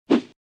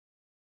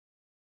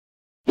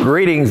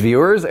Greetings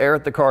viewers,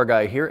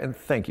 EricTheCarGuy here, and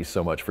thank you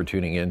so much for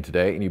tuning in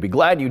today. And you'd be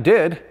glad you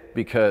did,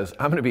 because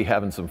I'm going to be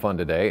having some fun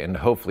today, and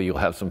hopefully you'll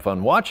have some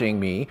fun watching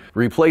me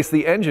replace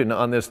the engine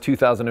on this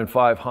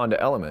 2005 Honda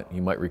Element.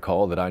 You might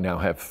recall that I now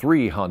have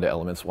 3 Honda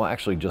Elements. Well,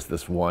 actually just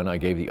this one. I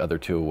gave the other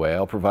 2 away.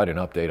 I'll provide an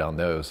update on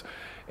those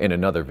in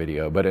another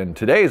video. But in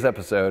today's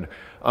episode,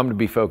 I'm going to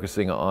be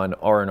focusing on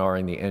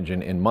R&Ring the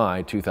engine in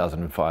my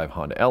 2005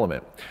 Honda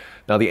Element.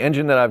 Now, the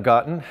engine that I've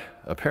gotten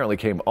apparently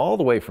came all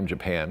the way from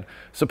Japan,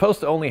 supposed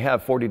to only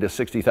have 40 to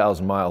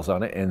 60,000 miles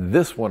on it, and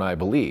this one I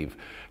believe.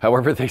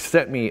 However, they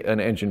sent me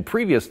an engine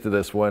previous to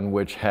this one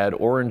which had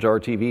orange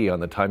RTV on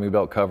the timing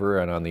belt cover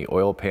and on the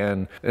oil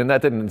pan, and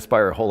that didn't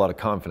inspire a whole lot of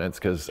confidence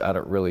because I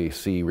don't really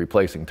see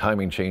replacing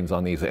timing chains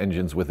on these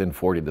engines within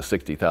 40 to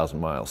 60,000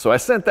 miles. So I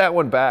sent that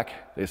one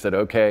back. They said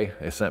okay,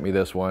 they sent me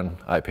this one,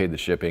 I paid the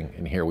shipping,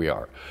 and here we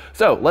are.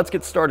 So let's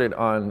get started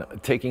on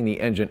taking the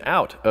engine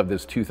out of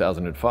this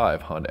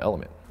 2005 Honda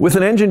Element. With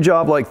an engine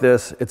job like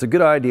this, it's a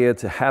good idea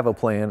to have a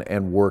plan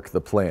and work the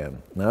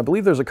plan. Now, I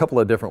believe there's a couple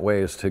of different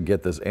ways to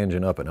get this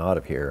engine up and out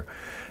of here.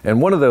 And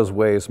one of those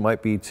ways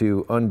might be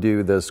to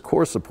undo this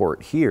core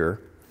support here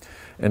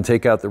and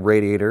take out the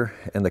radiator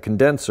and the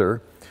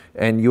condenser,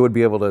 and you would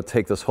be able to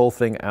take this whole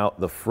thing out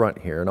the front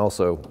here, and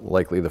also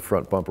likely the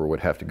front bumper would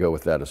have to go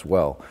with that as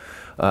well.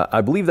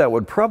 I believe that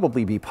would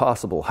probably be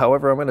possible.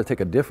 However, I'm going to take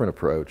a different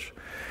approach.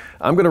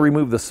 I'm going to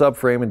remove the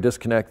subframe and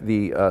disconnect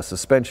the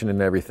suspension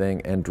and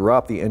everything and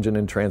drop the engine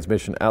and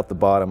transmission out the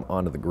bottom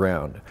onto the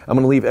ground. I'm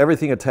going to leave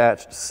everything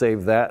attached,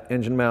 save that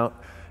engine mount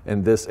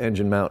and this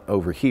engine mount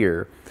over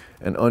here,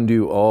 and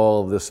undo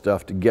all of this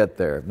stuff to get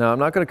there. Now, I'm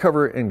not going to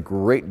cover it in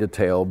great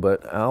detail,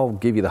 but I'll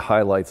give you the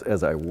highlights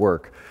as I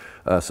work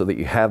so that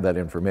you have that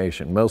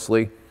information.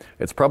 Mostly,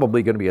 it's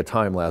probably going to be a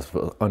time lapse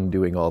for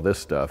undoing all this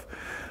stuff.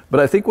 But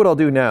I think what I'll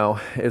do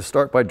now is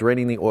start by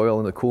draining the oil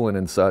and the coolant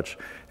and such,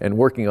 and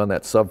working on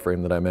that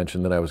subframe that I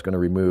mentioned that I was going to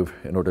remove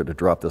in order to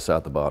drop this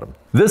out the bottom.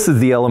 This is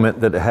the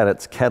Element that had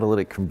its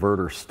catalytic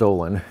converter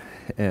stolen,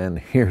 and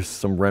here's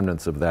some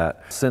remnants of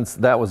that. Since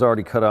that was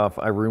already cut off,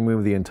 I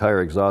removed the entire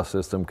exhaust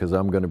system because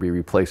I'm going to be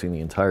replacing the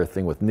entire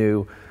thing with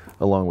new,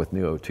 along with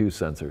new O2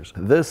 sensors.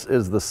 This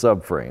is the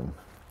subframe.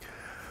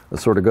 It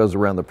sort of goes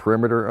around the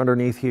perimeter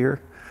underneath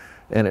here,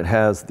 and it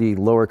has the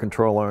lower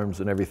control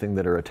arms and everything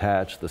that are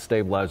attached, the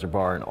stabilizer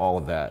bar and all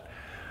of that.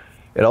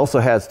 It also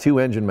has 2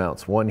 engine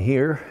mounts, one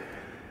here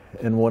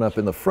and one up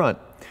in the front.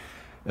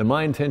 And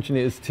my intention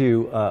is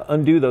to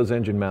undo those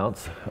engine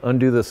mounts,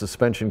 undo the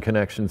suspension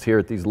connections here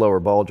at these lower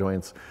ball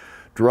joints,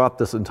 drop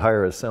this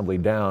entire assembly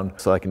down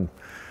so I can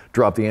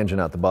drop the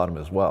engine out the bottom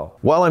as well.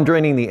 While I'm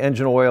draining the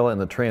engine oil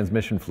and the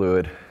transmission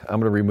fluid,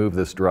 I'm going to remove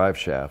this drive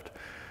shaft.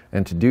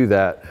 And to do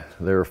that,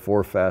 there are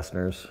 4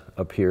 fasteners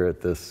up here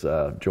at this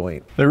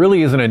joint. There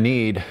really isn't a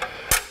need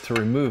to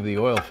remove the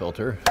oil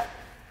filter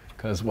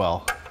because,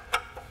 well,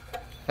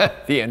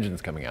 the engine's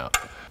coming out.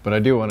 But I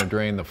do want to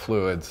drain the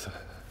fluids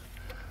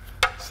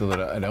so that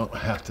I don't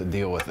have to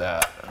deal with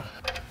that.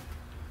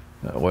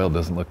 The oil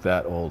doesn't look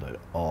that old at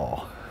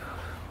all,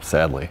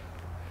 sadly.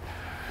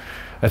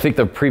 I think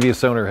the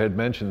previous owner had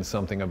mentioned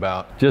something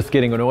about just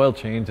getting an oil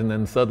change and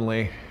then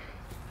suddenly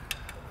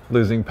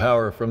losing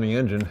power from the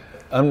engine.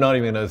 I'm not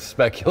even going to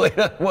speculate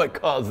on what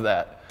caused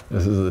that.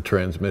 This is the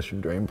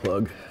transmission drain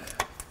plug.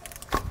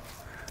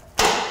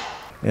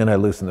 And I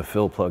loosened the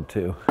fill plug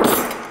too.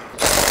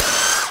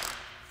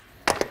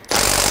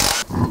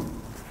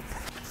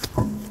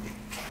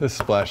 This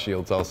splash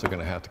shield's also going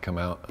to have to come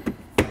out.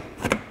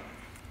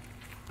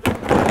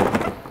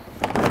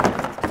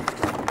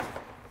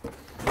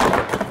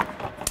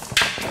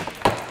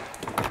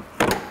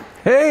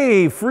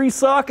 Hey, free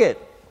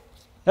socket!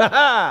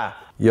 Haha!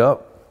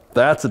 Yup.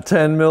 That's a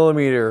 10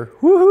 millimeter.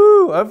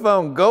 Woohoo! I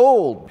found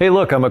gold. Hey,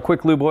 look, I'm a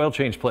quick lube oil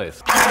change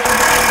place.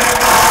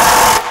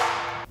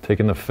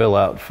 Taking the fill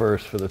out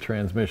first for the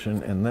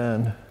transmission and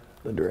then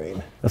the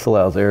drain. This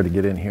allows air to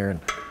get in here and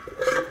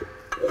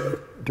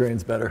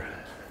drains better.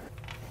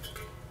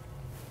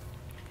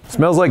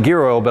 Smells like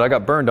gear oil, but I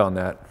got burned on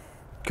that.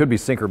 Could be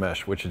sinker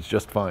mesh, which is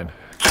just fine.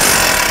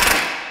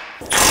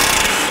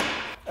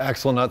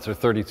 Axle nuts are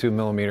 32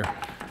 millimeter.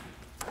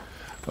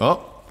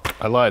 Oh,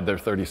 I lied, they're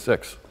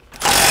 36.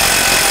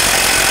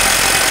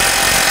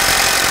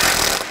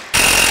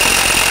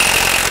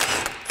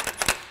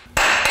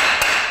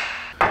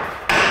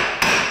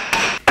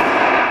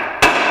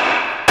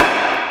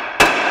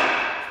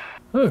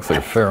 Looks like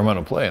a fair amount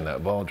of play in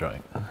that ball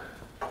joint.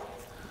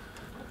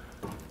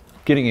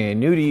 Getting a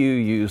new to you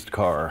used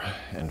car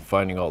and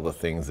finding all the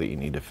things that you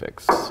need to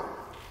fix.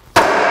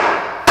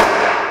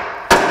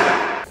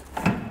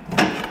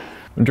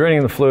 I'm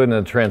draining the fluid in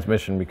the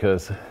transmission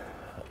because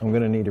I'm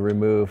going to need to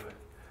remove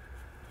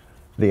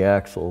the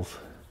axles.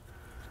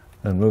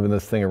 And moving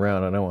this thing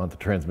around, I don't want the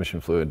transmission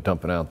fluid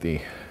dumping out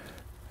the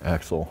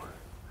axle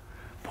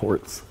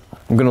ports.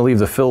 I'm going to leave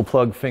the fill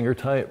plug finger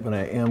tight, but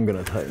I am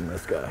going to tighten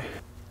this guy.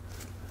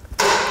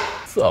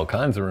 There's all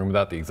kinds of room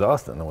without the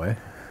exhaust in the way.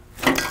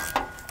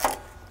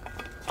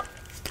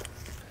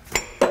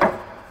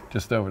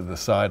 Just over to the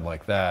side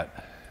like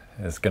that.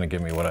 It's gonna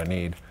give me what I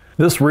need.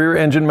 This rear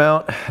engine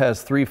mount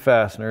has 3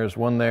 fasteners,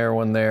 one there,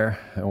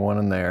 and one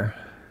in there.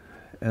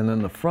 And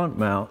then the front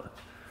mount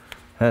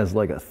has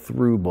like a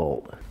through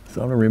bolt.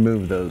 So I'm gonna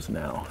remove those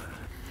now.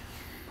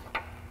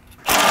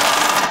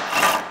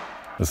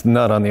 This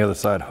nut on the other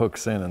side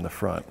hooks in the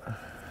front.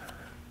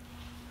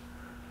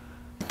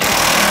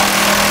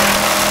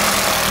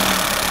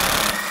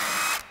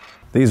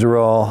 These are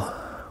all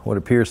what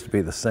appears to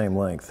be the same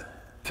length.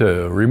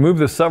 To remove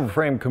the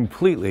subframe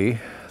completely,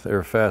 there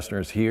are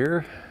fasteners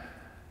here,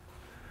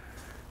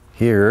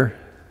 here,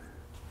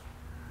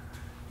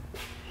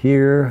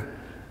 here,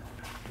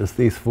 just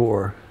these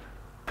 4.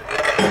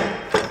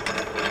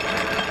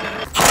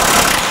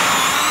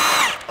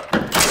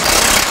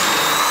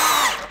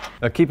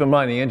 Now keep in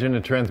mind the engine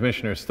and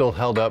transmission are still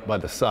held up by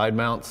the side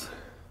mounts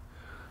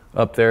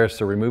up there,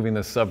 so removing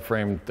this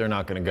subframe, they're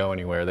not going to go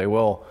anywhere. They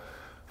will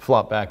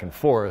flop back and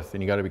forth,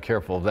 and you got to be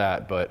careful of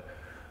that, but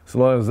as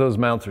long as those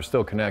mounts are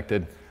still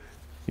connected,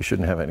 you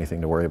shouldn't have anything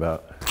to worry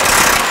about.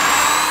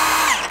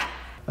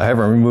 I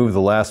haven't removed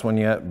the last one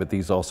yet, but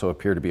these also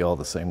appear to be all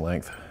the same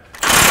length.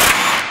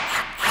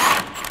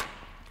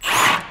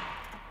 I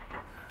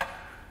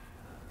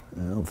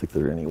don't think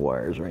there are any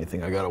wires or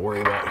anything I got to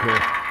worry about here.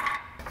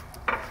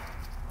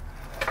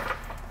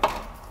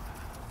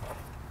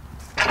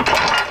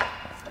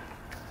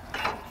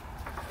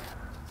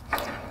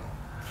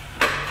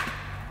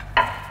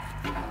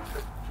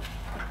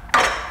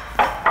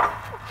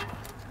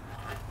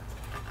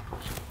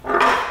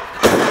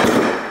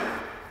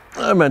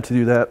 I meant to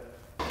do that.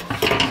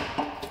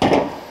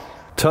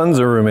 Tons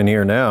of room in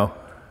here now.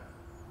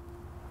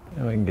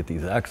 Now I can get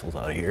these axles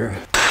out of here.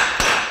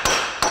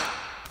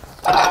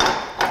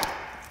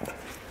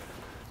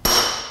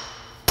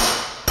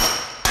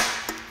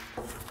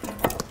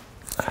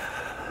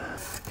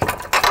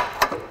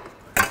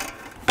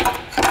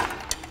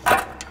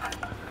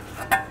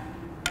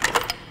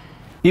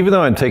 Even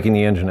though I'm taking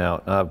the engine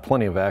out, I have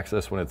plenty of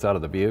access when it's out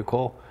of the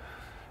vehicle.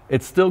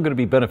 It's still going to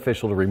be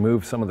beneficial to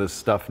remove some of this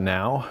stuff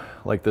now,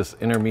 like this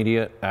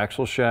intermediate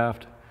axle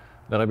shaft.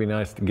 That'll be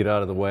nice to get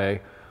out of the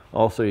way.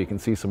 Also, you can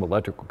see some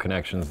electrical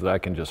connections that I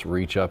can just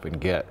reach up and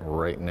get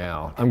right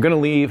now. I'm going to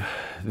leave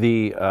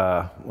the,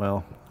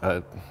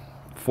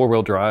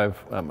 four-wheel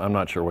drive, I'm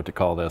not sure what to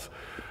call this,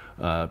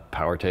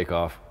 power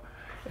takeoff.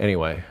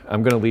 Anyway,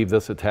 I'm going to leave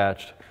this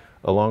attached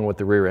along with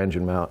the rear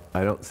engine mount.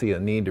 I don't see a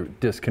need to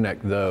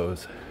disconnect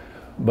those,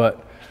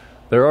 but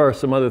there are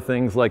some other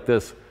things like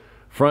this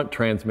front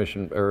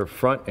transmission or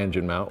front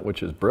engine mount,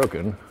 which is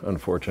broken,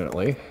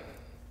 unfortunately,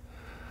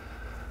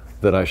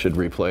 that I should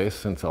replace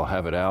since I'll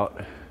have it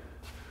out.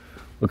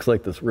 Looks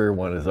like this rear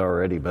one has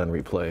already been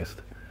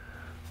replaced,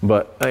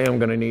 but I am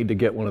gonna need to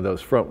get one of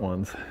those front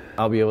ones.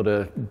 I'll be able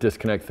to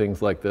disconnect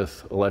things like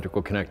this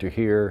electrical connector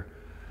here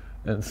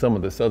and some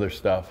of this other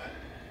stuff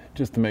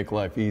just to make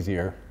life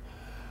easier.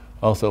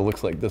 Also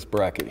looks like this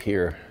bracket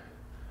here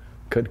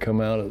could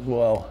come out as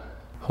well.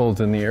 Holds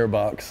in the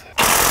airbox.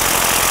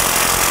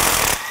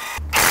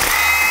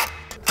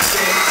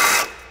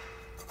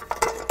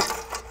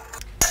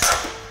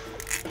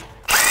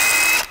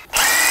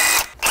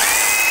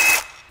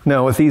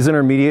 Now with these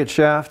intermediate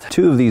shaft,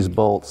 2 of these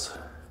bolts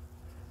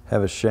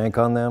have a shank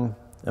on them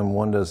and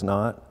 1 does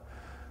not.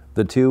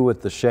 The 2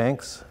 with the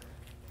shanks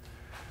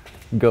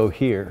go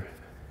here,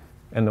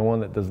 and the one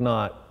that does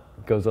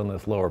not goes on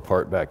this lower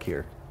part back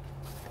here.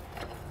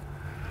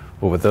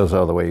 Well, with those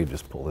out of the way, you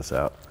just pull this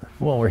out.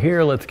 While we're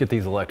here, let's get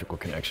these electrical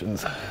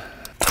connections.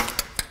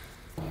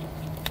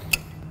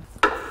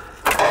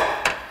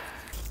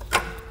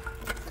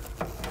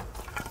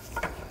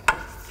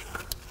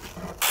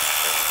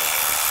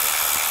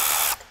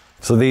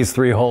 So these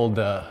 3 hold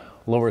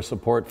lower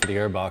support for the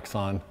airbox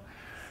on,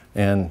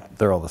 and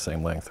they're all the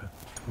same length.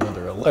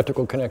 Another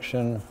electrical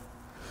connection,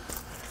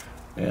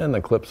 and the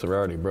clips are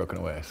already broken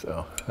away,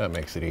 so that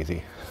makes it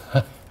easy.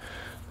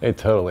 They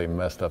totally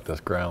messed up this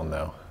ground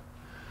though.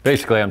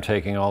 Basically, I'm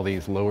taking all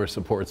these lower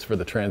supports for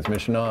the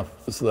transmission off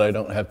so that I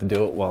don't have to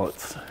do it while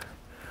it's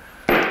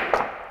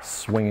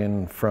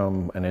swinging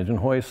from an engine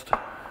hoist.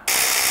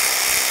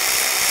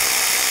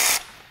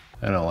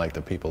 I don't like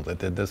the people that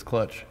did this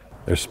clutch.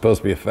 There's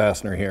supposed to be a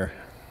fastener here.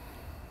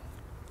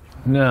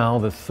 Now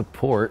the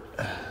support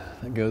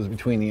that goes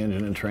between the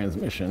engine and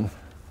transmission.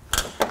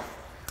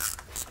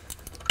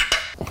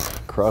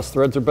 Cross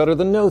threads are better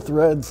than no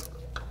threads.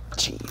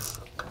 Jeez.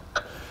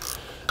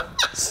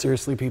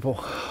 Seriously,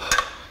 people.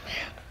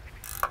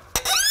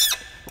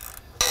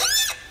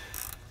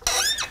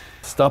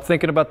 Stop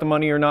thinking about the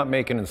money you're not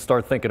making and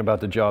start thinking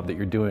about the job that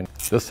you're doing.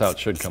 This is how it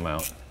should come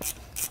out.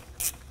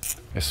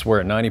 I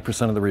swear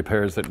 90% of the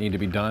repairs that need to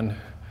be done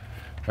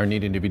are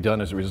needing to be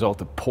done as a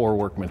result of poor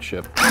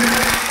workmanship.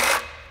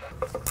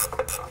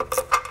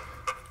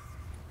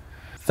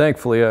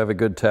 Thankfully, I have a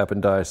good tap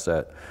and die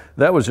set.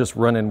 That was just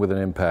run in with an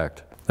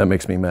impact. That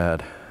makes me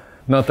mad.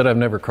 Not that I've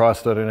never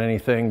cross-threaded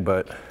anything,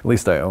 but at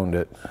least I owned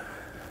it.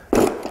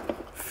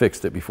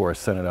 Fixed it before I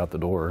sent it out the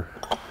door.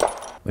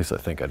 At least I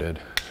think I did.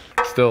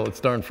 Still, it's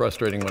darn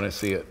frustrating when I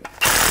see it.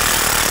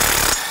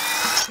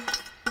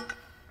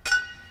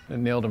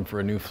 and nailed him for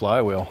a new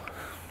flywheel.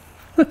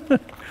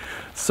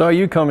 Saw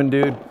you coming,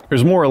 dude.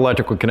 There's more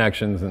electrical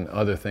connections and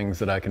other things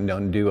that I can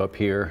undo up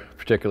here,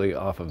 particularly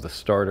off of the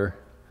starter,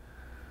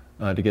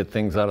 to get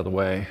things out of the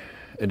way.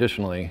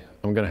 Additionally,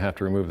 I'm gonna have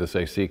to remove this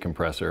AC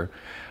compressor.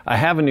 I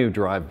have a new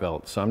drive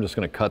belt, so I'm just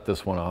gonna cut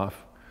this one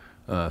off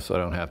so I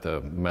don't have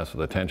to mess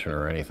with the tension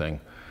or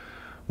anything.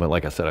 But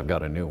like I said, I've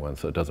got a new one,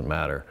 so it doesn't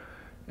matter.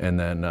 And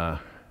then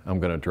I'm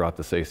gonna drop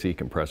this AC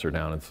compressor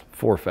down. It's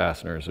 4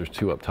 fasteners. There's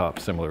 2 up top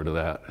similar to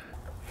that.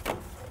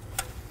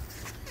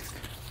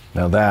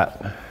 Now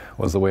that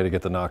was the way to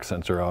get the knock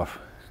sensor off.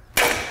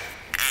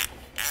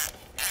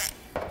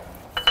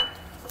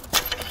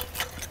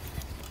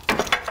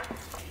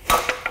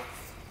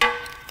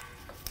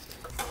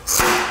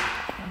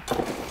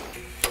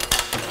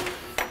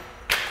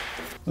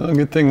 Well,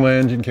 good thing my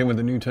engine came with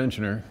a new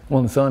tensioner.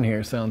 Well, it's on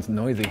here, sounds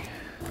noisy.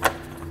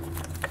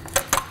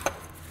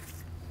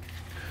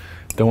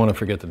 Don't want to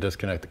forget to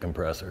disconnect the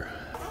compressor.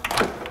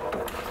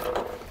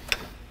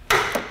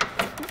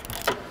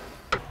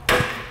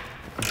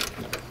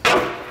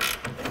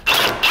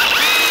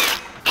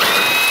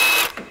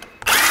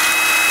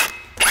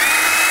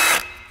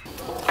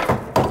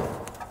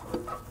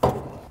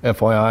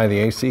 FYI, the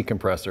AC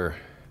compressor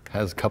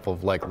has a couple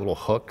of like little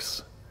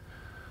hooks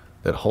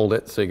that hold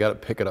it, so you got to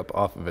pick it up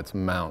off of its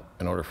mount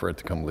in order for it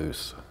to come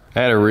loose.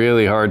 I had a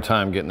really hard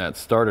time getting that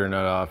starter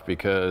nut off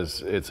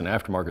because it's an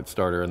aftermarket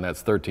starter and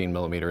that's 13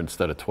 millimeter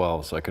instead of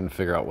 12, so I couldn't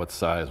figure out what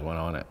size went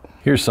on it.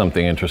 Here's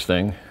something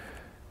interesting.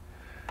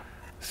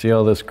 See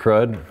all this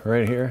crud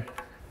right here?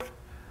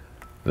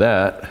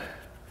 That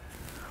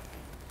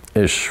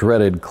is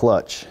shredded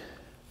clutch.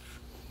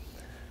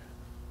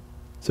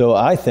 So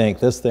I think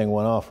this thing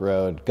went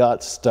off-road,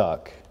 got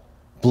stuck,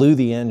 blew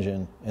the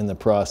engine in the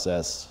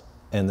process,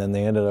 and then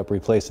they ended up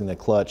replacing the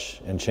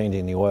clutch and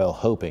changing the oil,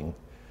 hoping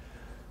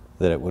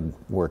that it would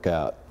work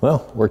out.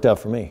 Well, worked out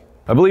for me.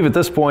 I believe at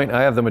this point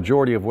I have the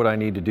majority of what I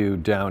need to do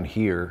down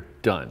here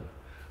done.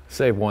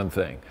 Save one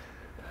thing.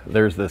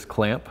 There's this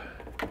clamp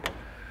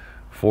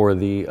for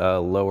the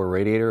lower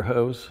radiator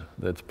hose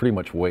that's pretty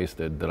much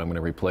wasted that I'm going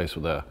to replace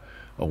with a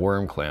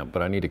worm clamp,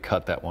 but I need to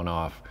cut that one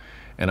off.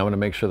 And I'm going to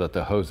make sure that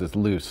the hose is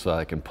loose so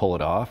I can pull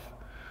it off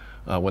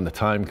when the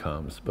time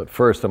comes. But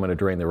first I'm going to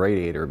drain the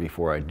radiator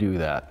before I do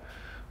that.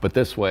 But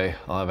this way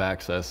I'll have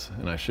access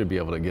and I should be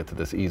able to get to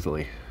this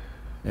easily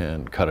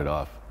and cut it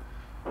off,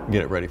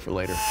 get it ready for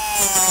later.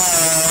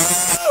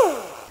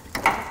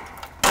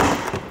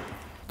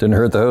 Didn't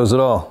hurt the hose at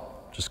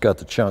all, just got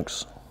the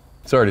chunks.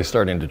 It's already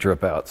starting to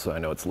drip out, so I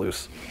know it's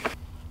loose.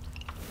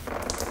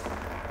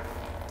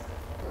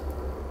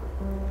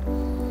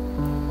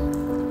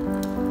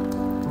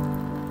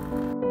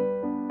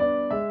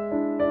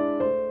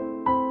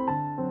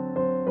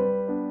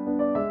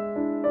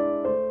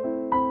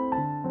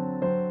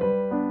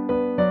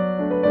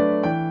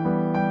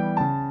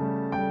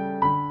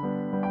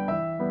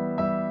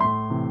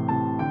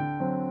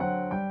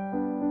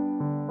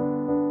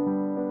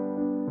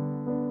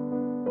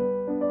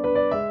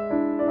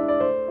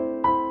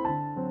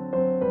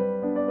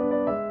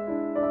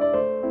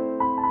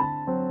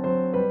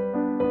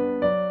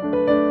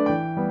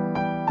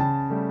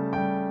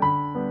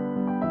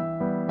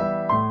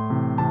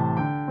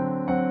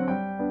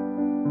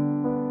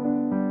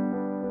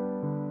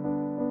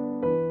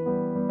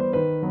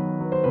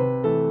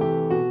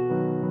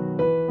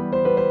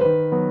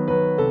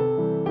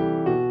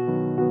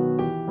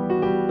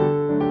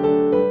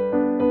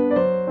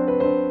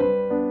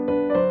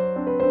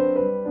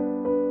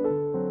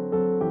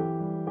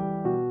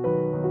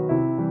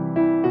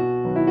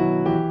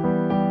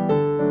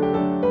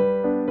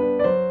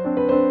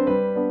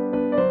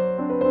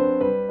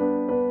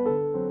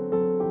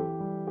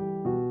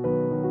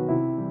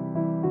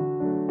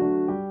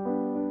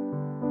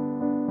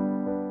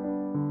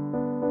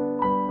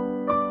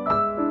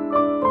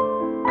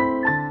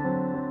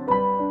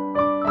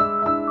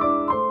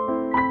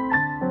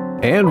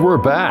 And we're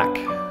back.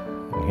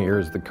 And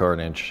here's the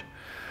carnage.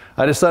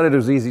 I decided it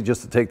was easy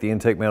just to take the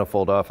intake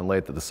manifold off and lay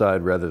it to the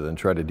side rather than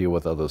try to deal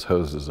with all those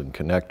hoses and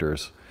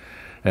connectors.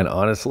 And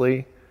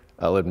honestly,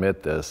 I'll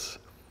admit this,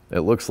 it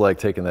looks like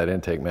taking that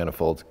intake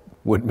manifold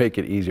would make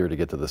it easier to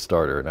get to the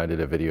starter. And I did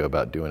a video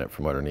about doing it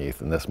from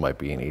underneath, and this might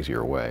be an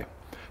easier way.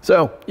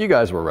 So you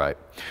guys were right.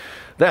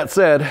 That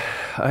said,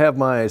 I have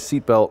my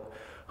seatbelt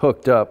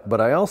hooked up, but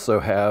I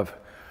also have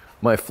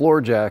my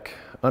floor jack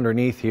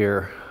underneath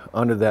here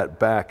under that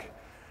back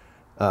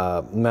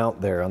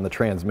mount there on the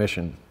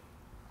transmission,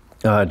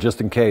 just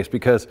in case,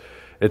 because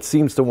it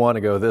seems to want to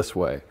go this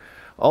way.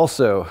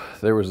 Also,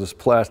 there was this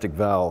plastic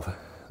valve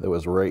that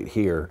was right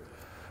here.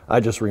 I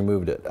just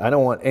removed it. I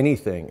don't want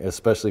anything,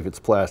 especially if it's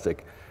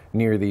plastic,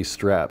 near these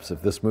straps.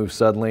 If this moves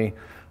suddenly,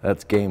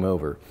 that's game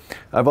over.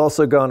 I've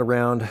also gone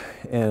around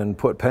and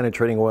put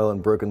penetrating oil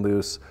and broken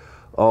loose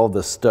all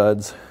the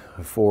studs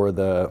for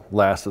the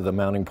last of the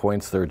mounting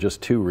points. There are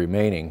just 2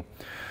 remaining.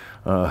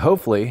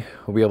 Hopefully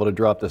we'll be able to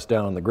drop this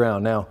down on the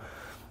ground. Now,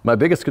 my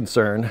biggest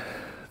concern,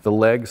 the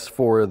legs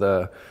for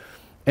the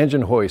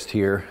engine hoist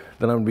here,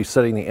 then I'm gonna be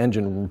setting the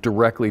engine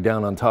directly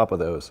down on top of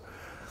those.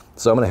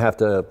 So I'm gonna have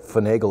to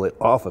finagle it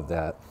off of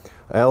that.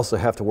 I also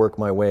have to work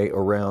my way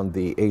around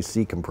the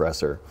AC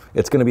compressor.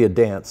 It's gonna be a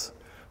dance.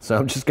 So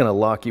I'm just gonna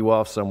lock you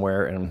off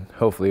somewhere and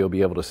hopefully you'll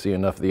be able to see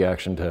enough of the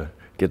action to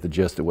get the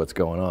gist of what's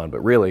going on.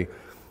 But really,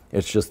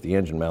 it's just the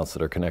engine mounts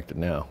that are connected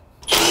now.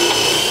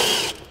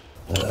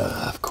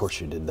 Of course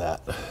you did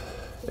that.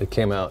 It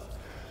came out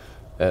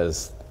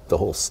as the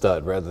whole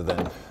stud rather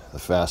than the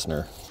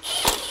fastener.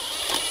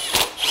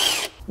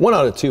 1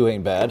 out of 2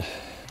 ain't bad.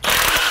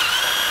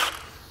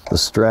 The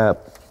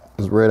strap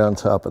is right on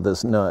top of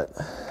this nut,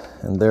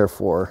 and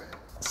therefore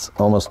it's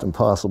almost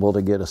impossible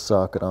to get a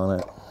socket on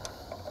it.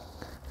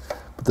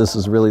 But this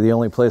is really the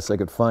only place I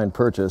could find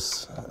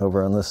purchase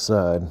over on this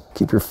side.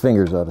 Keep your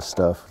fingers out of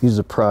stuff. Use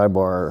a pry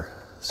bar,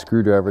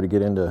 screwdriver to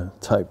get into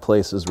tight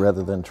places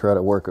rather than try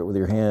to work it with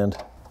your hand.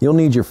 You'll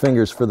need your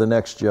fingers for the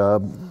next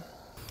job.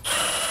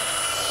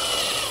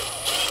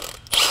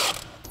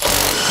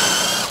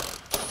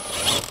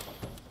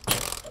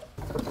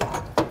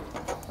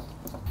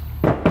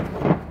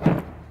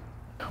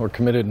 We're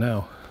committed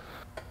now.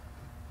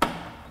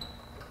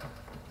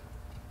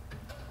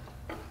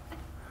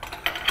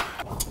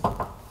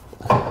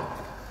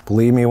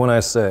 Believe me when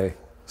I say,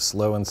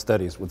 slow and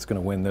steady is what's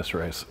going to win this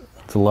race.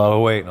 It's a lot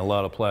of weight and a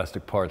lot of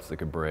plastic parts that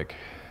could break.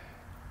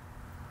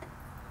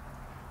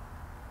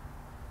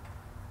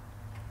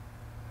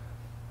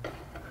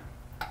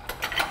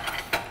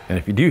 And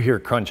if you do hear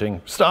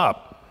crunching,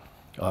 stop,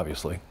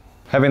 obviously.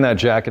 Having that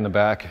jack in the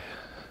back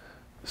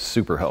is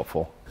super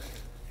helpful.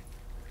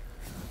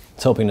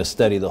 It's helping to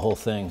steady the whole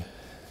thing.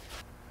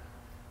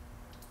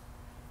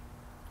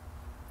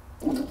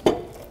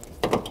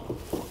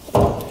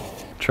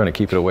 Trying to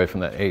keep it away from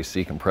that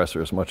AC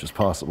compressor as much as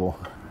possible.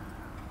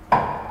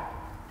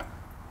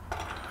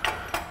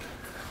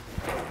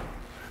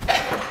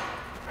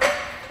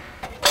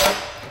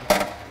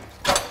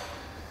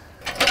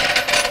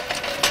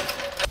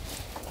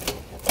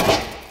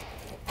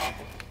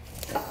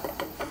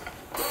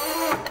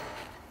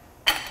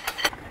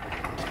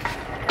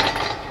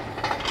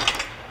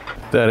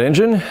 That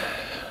engine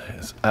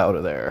is out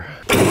of there.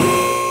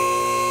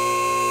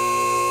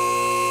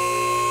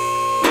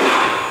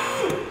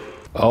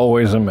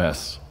 Always a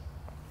mess,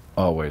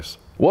 always.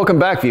 Welcome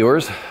back,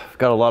 viewers. I've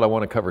got a lot I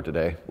want to cover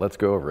today. Let's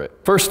go over it.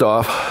 First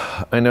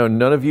off, I know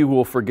none of you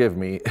will forgive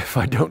me if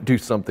I don't do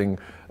something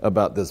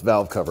about this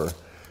valve cover.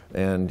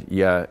 And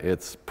yeah,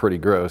 it's pretty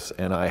gross,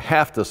 and I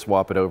have to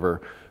swap it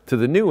over to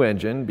the new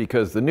engine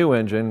because the new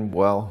engine,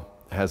 well,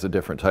 has a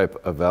different type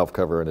of valve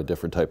cover and a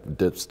different type of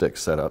dipstick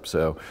setup,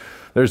 so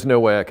there's no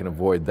way I can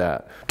avoid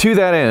that. To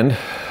that end,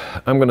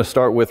 I'm going to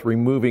start with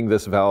removing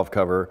this valve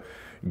cover,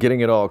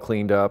 getting it all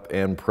cleaned up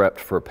and prepped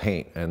for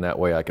paint, and that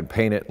way I can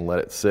paint it and let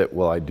it sit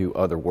while I do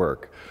other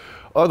work.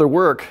 Other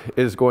work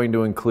is going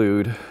to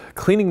include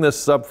cleaning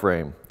this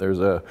subframe. There's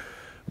a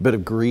bit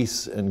of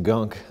grease and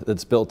gunk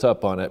that's built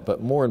up on it,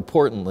 but more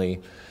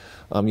importantly,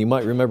 you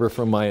might remember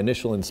from my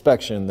initial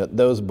inspection that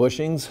those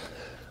bushings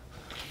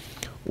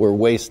were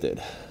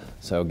wasted.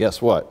 So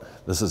guess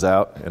what? This is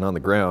out and on the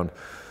ground.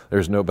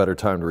 There's no better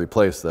time to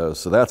replace those,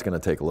 so that's going to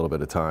take a little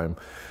bit of time.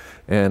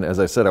 And as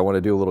I said, I want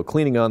to do a little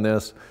cleaning on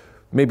this,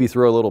 maybe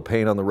throw a little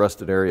paint on the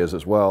rusted areas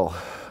as well,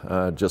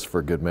 just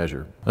for good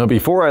measure. Now,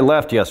 before I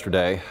left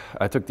yesterday,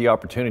 I took the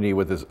opportunity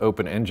with this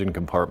open engine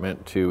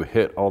compartment to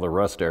hit all the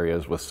rust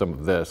areas with some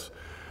of this,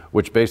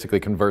 which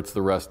basically converts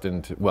the rust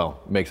into,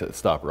 well, makes it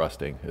stop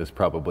rusting, is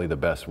probably the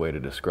best way to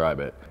describe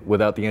it.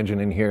 Without the engine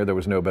in here, there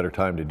was no better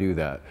time to do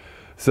that.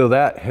 So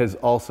that has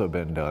also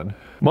been done.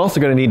 I'm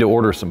also going to need to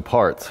order some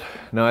parts.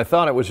 Now, I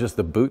thought it was just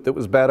the boot that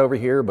was bad over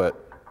here,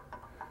 but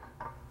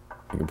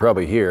you can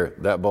probably hear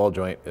that ball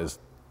joint is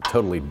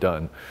totally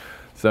done.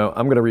 So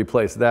I'm going to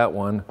replace that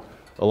one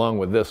along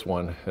with this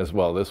one as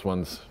well. This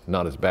one's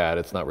not as bad.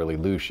 It's not really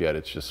loose yet.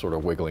 It's just sort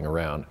of wiggling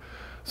around.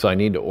 So I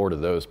need to order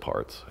those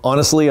parts.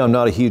 Honestly, I'm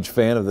not a huge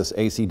fan of this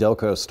AC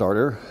Delco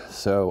starter,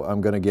 so I'm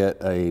going to get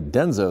a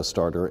Denso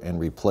starter and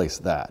replace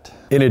that.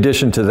 In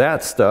addition to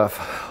that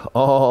stuff,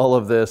 all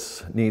of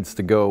this needs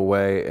to go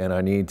away, and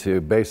I need to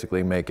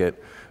basically make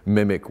it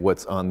mimic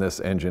what's on this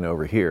engine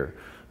over here.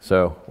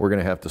 So we're going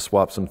to have to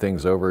swap some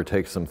things over,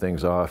 take some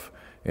things off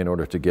in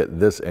order to get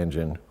this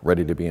engine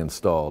ready to be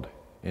installed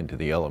into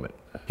the Element.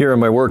 Here on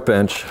my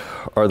workbench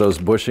are those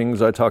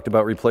bushings I talked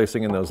about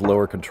replacing in those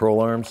lower control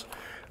arms.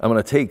 I'm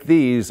going to take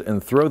these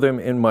and throw them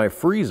in my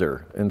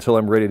freezer until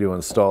I'm ready to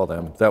install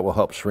them. That will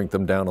help shrink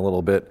them down a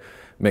little bit,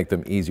 make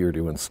them easier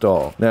to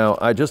install. Now,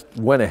 I just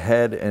went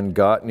ahead and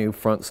got new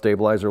front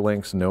stabilizer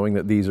links, knowing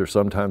that these are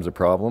sometimes a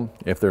problem.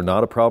 If they're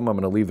not a problem, I'm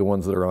going to leave the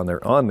ones that are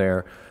on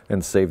there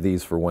and save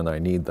these for when I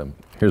need them.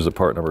 Here's the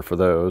part number for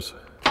those.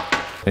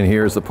 And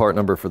here's the part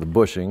number for the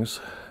bushings.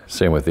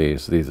 Same with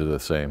these are the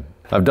same.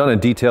 I've done a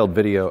detailed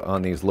video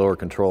on these lower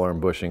control arm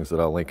bushings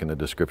that I'll link in the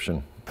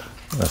description.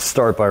 Let's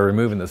start by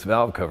removing this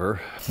valve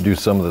cover. Do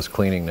some of this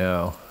cleaning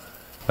now.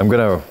 I'm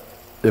gonna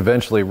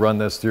eventually run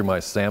this through my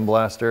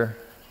sandblaster,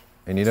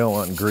 and you don't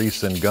want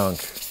grease and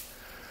gunk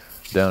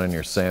down in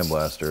your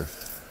sandblaster.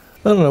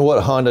 I don't know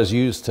what Honda's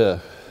used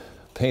to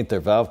paint their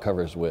valve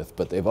covers with,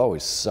 but they've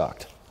always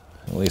sucked.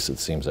 At least it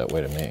seems that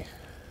way to me.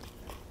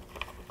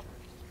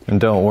 And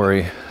don't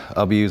worry,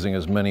 I'll be using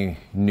as many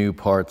new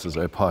parts as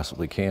I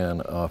possibly can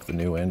off the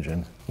new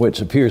engine,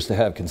 which appears to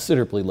have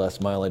considerably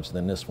less mileage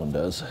than this one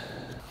does.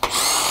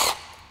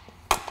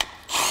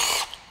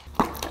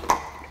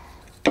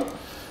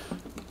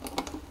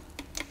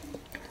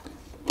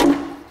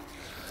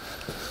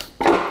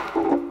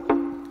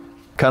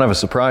 Kind of a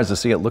surprise to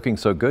see it looking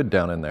so good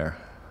down in there.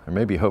 There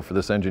may be hope for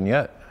this engine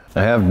yet.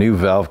 I have new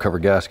valve cover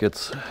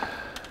gaskets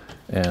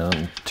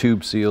and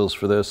tube seals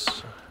for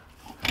this.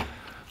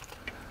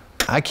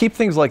 I keep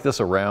things like this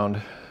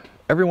around.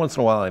 Every once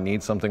in a while I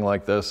need something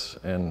like this,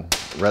 and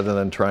rather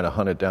than trying to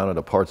hunt it down at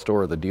a parts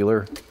store or the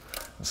dealer,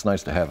 it's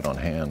nice to have it on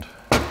hand.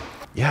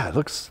 Yeah, it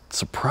looks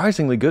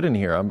surprisingly good in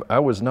here. I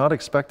was not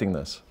expecting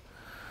this.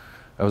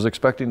 I was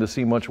expecting to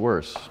see much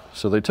worse.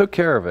 So they took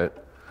care of it.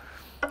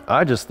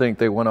 I just think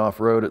they went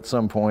off-road at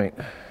some point,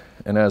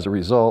 and as a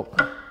result,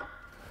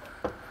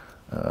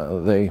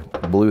 they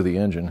blew the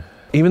engine.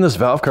 Even this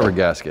valve cover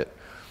gasket,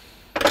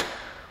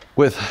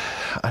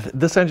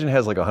 this engine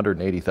has like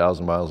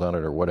 180,000 miles on it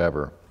or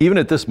whatever. Even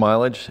at this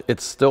mileage,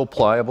 it's still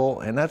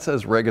pliable, and that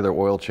says regular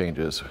oil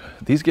changes.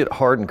 These get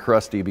hard and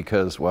crusty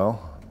because,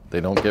 well,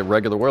 they don't get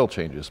regular oil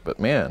changes. But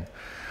man,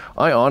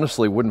 I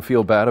honestly wouldn't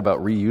feel bad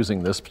about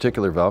reusing this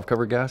particular valve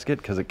cover gasket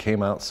because it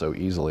came out so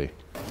easily.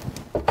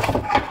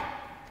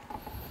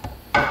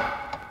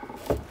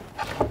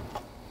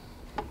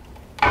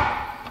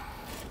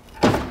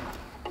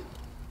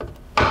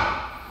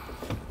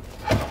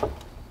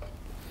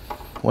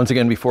 Once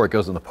again, before it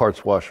goes in the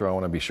parts washer, I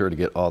want to be sure to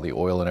get all the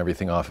oil and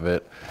everything off of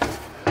it.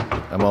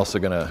 I'm also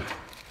going to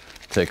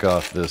take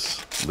off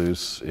this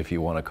loose, if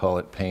you want to call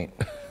it, paint,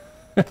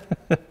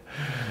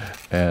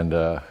 and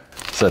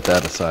set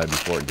that aside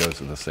before it goes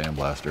to the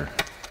sandblaster.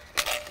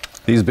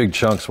 These big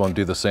chunks won't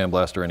do the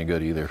sandblaster any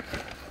good either.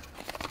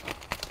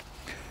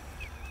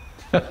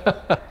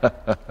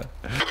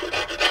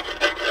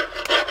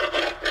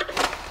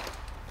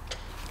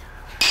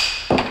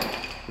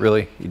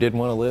 Really? You didn't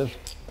want to live?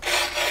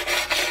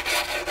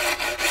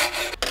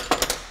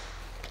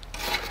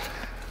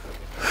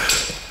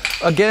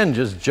 Again,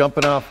 just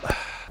jumping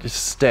off,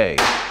 just stay.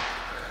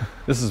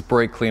 This is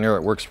brake cleaner.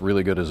 It works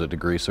really good as a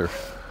degreaser.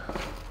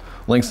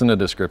 Links in the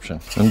description.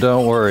 And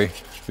don't worry,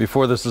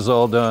 before this is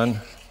all done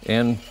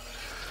and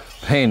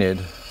painted,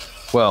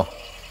 well,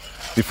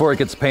 before it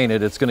gets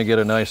painted, it's gonna get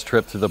a nice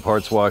trip to the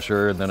parts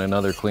washer and then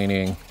another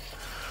cleaning.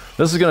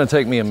 This is gonna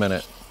take me a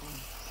minute.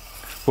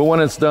 But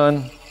when it's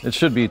done, it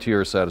should be to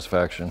your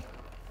satisfaction.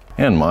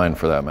 And mine,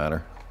 for that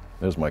matter.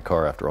 It was my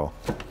car after all.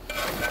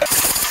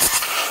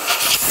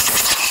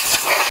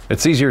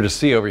 It's easier to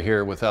see over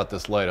here without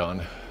this light on.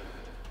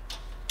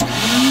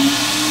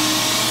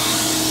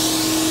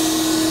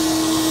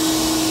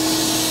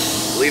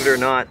 Believe it or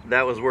not,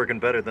 that was working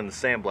better than the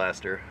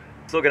sandblaster.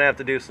 Still gonna have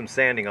to do some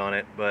sanding on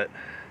it, but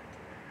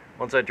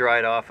once I dry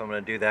it off, I'm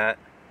gonna do that,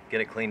 get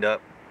it cleaned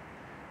up,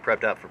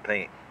 prepped out for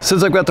paint.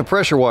 Since I've got the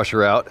pressure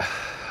washer out,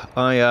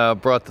 I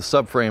brought the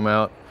subframe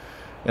out,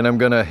 and I'm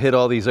gonna hit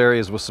all these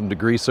areas with some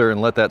degreaser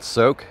and let that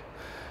soak,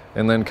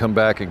 and then come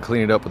back and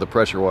clean it up with a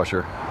pressure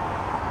washer.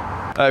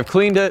 I've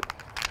cleaned it,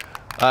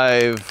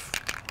 I've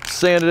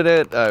sanded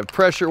it, I've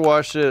pressure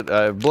washed it,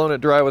 I've blown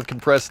it dry with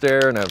compressed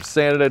air, and I've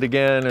sanded it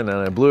again, and then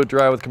I blew it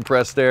dry with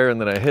compressed air, and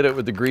then I hit it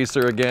with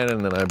degreaser again, and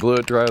then I blew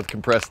it dry with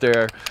compressed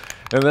air,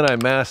 and then I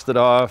masked it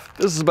off.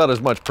 This is about as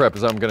much prep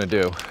as I'm gonna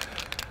do.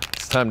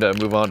 It's time to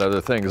move on to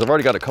other things. I've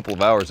already got a couple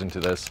of hours into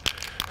this.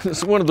 This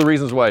is one of the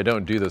reasons why I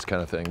don't do this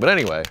kind of thing. But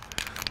anyway,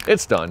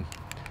 it's done.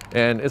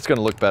 And it's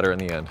gonna look better in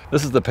the end.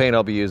 This is the paint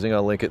I'll be using.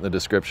 I'll link it in the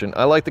description.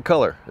 I like the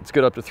color. It's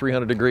good up to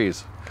 300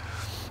 degrees.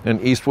 And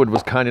Eastwood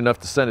was kind enough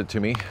to send it to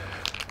me.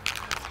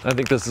 I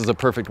think this is a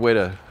perfect way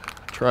to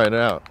try it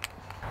out.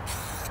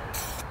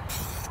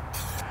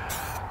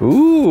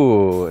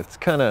 Ooh, it's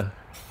kind of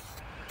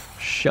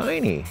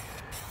shiny.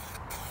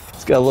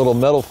 It's got a little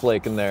metal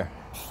flake in there.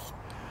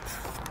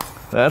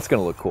 That's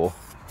gonna look cool.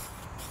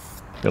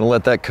 Gonna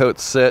let that coat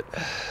sit,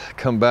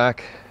 come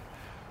back,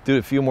 do it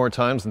a few more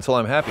times until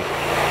I'm happy.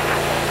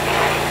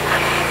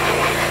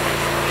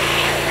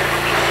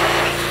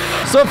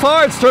 So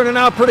far, it's turning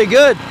out pretty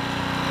good.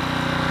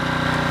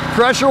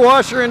 Pressure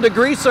washer and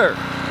degreaser.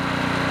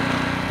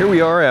 Here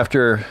we are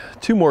after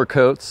 2 more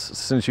coats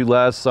since you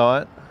last saw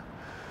it.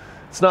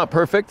 It's not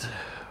perfect,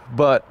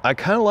 but I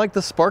kind of like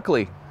the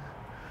sparkly.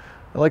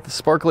 I like the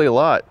sparkly a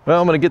lot.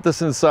 Well, I'm gonna get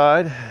this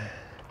inside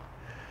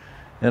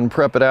and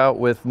prep it out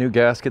with new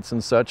gaskets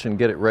and such and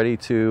get it ready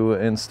to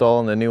install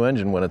in the new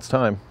engine when it's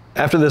time.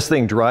 After this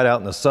thing dried out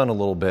in the sun a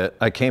little bit,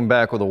 I came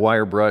back with a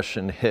wire brush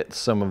and hit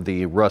some of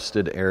the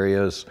rusted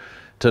areas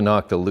to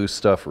knock the loose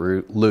stuff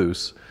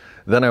loose.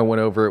 Then I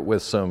went over it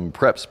with some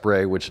prep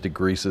spray, which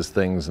degreases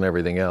things and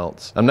everything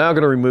else. I'm now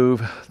gonna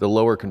remove the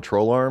lower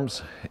control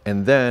arms,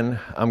 and then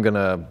I'm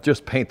gonna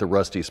just paint the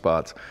rusty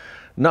spots.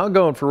 Not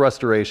going for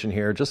restoration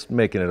here, just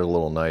making it a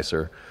little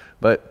nicer,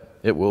 but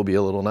it will be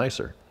a little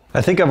nicer.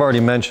 I think I've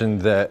already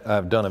mentioned that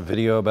I've done a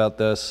video about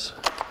this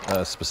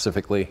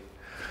specifically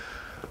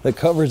that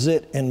covers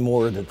it in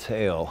more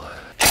detail.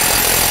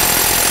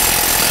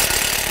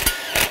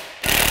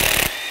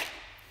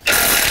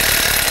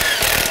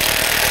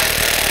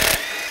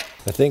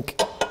 I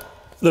think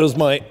those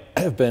might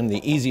have been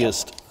the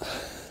easiest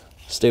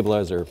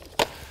stabilizer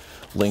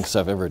links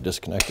I've ever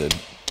disconnected.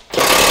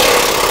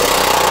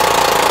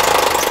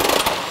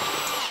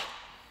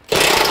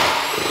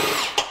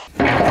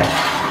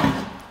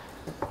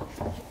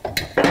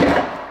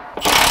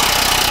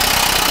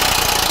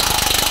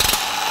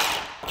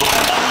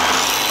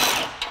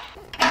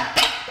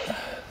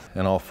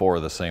 And all four are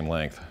the same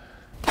length.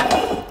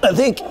 I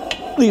think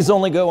these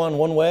only go on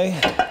one way.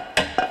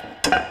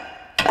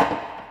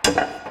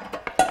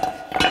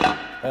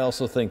 I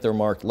also think they're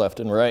marked left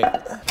and right.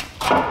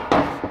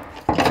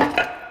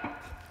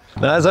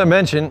 Now, as I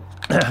mentioned,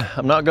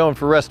 I'm not going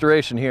for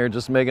restoration here,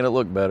 just making it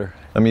look better.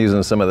 I'm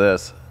using some of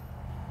this.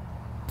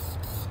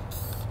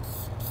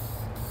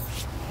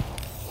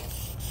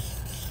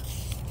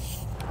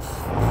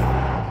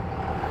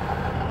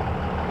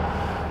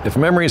 If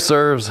memory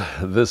serves,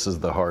 this is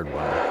the hard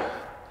one.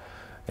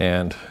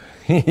 And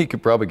you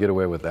could probably get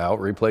away without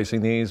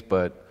replacing these,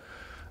 but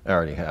I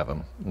already have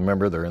them.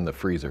 Remember, they're in the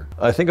freezer.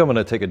 I think I'm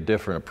gonna take a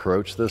different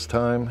approach this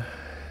time,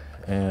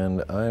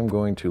 and I'm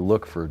going to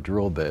look for a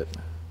drill bit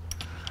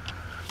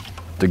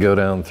to go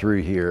down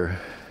through here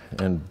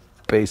and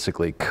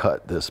basically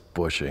cut this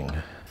bushing.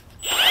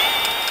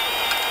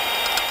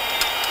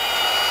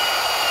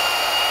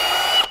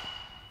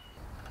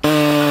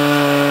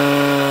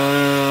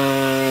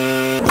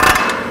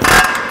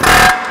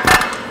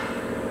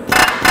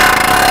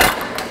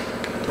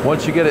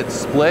 Once you get it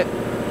split,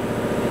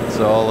 it's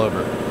all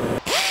over.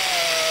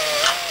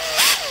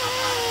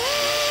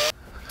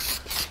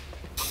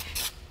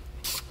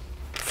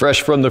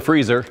 Fresh from the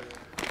freezer.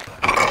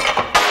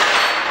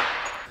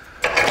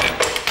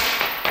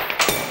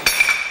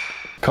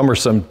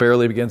 Cumbersome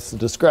barely begins to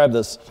describe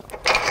this.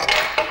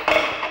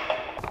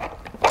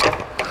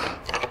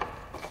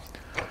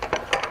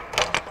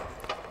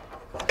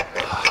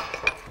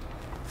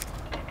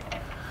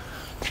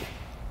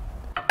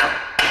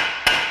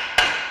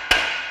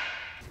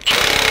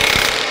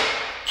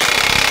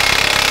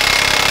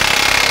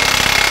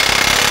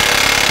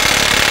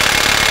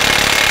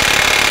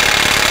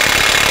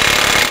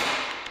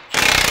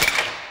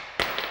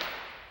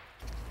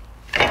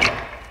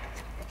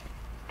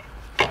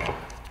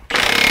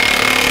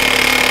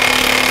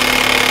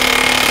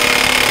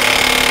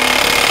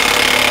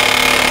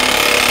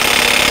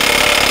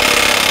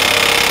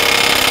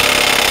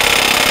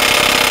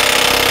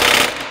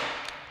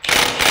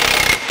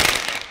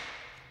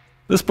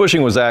 This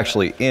bushing was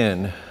actually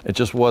in, it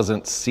just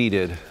wasn't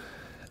seated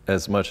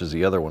as much as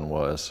the other one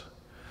was,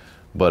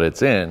 but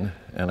it's in,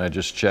 and I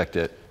just checked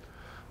it,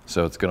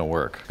 so it's gonna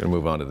work. I'm gonna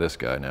move on to this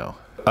guy now.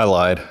 I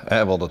lied, I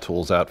have all the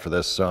tools out for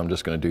this, so I'm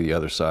just gonna do the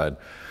other side.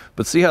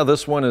 But see how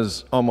this one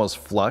is almost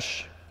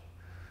flush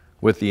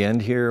with the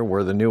end here,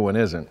 where the new one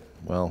isn't?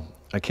 Well,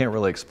 I can't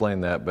really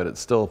explain that, but it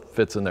still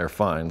fits in there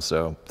fine,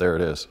 so there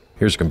it is.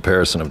 Here's a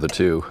comparison of the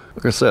two.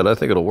 Like I said, I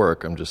think it'll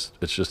work,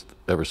 it's just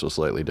ever so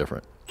slightly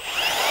different.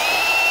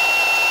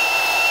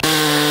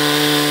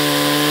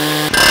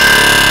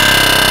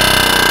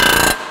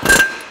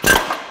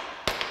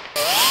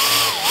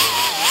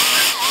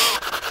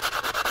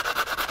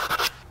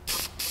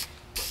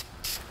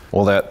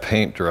 While that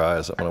paint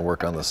dries, I'm gonna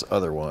work on this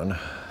other one.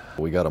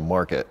 We gotta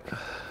mark it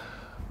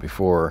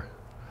before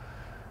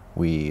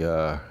we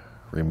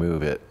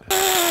remove it.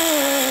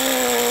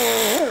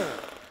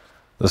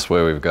 This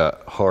way we've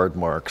got hard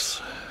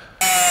marks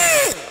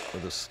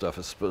where this stuff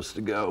is supposed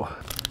to go.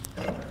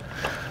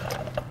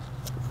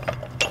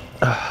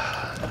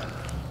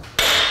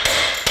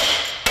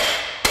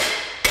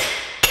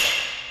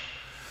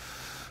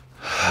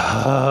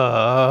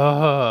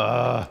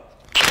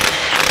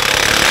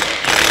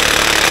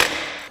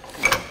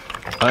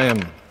 I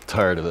am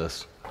tired of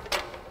this.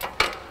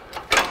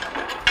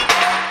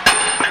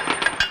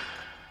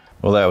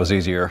 Well, that was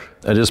easier.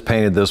 I just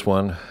painted this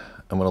one.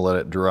 I'm gonna let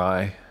it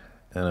dry,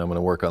 and I'm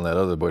gonna work on that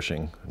other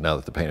bushing now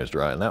that the paint is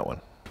dry on that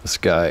one. This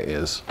guy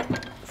is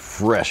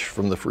fresh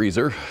from the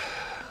freezer.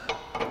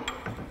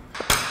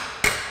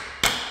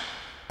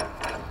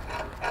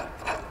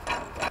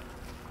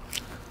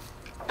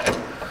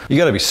 You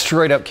gotta be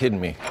straight up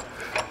kidding me.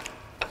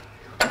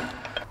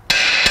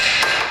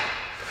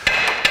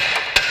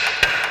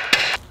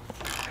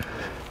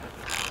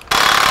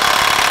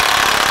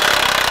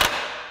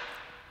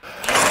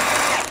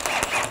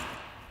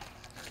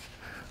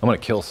 I'm gonna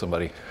kill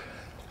somebody.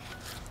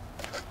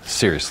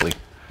 Seriously.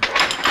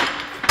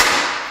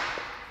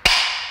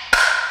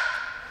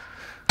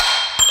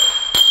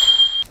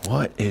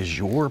 What is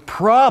your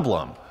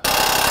problem?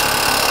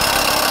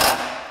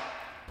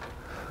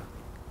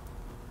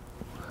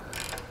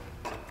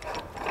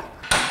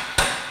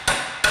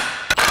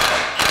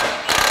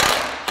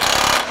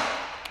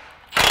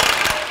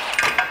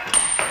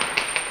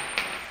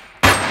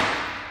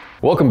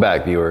 Welcome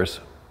back,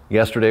 viewers.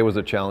 Yesterday was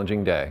a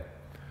challenging day.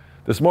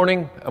 This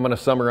morning, I'm going to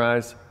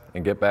summarize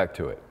and get back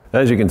to it.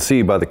 As you can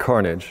see by the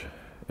carnage,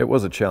 it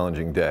was a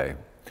challenging day.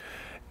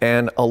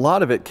 And a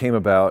lot of it came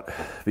about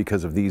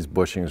because of these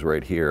bushings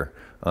right here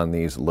on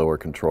these lower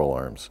control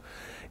arms.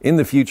 In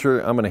the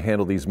future, I'm going to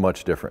handle these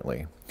much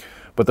differently.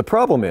 But the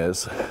problem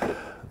is,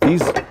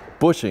 these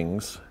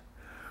bushings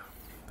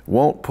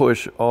won't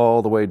push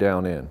all the way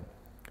down in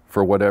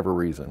for whatever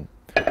reason.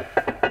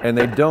 And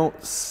they don't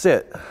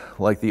sit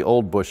like the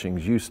old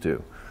bushings used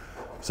to.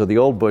 So the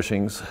old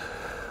bushings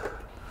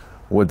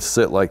would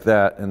sit like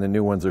that, and the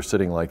new ones are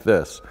sitting like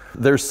this.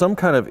 There's some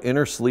kind of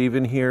inner sleeve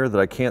in here that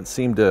I can't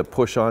seem to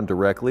push on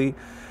directly,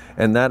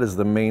 and that is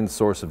the main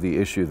source of the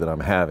issue that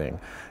I'm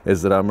having,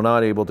 is that I'm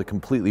not able to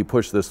completely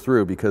push this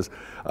through because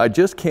I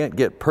just can't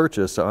get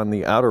purchase on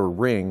the outer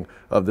ring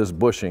of this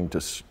bushing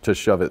to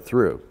shove it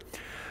through.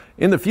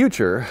 In the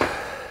future,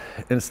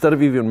 instead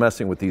of even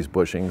messing with these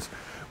bushings,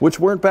 which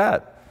weren't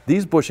bad,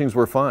 these bushings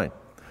were fine.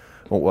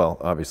 Well,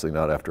 obviously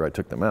not after I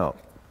took them out,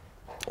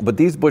 but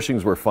these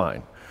bushings were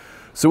fine.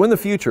 So in the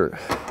future,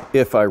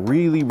 if I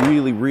really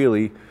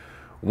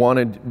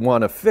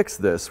want to fix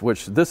this,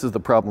 which this is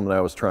the problem that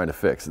I was trying to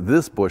fix,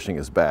 this bushing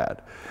is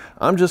bad,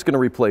 I'm just going to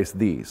replace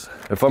these.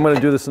 If I'm going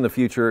to do this in the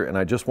future and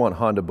I just want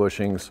Honda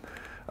bushings,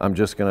 I'm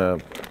just going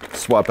to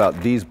swap out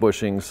these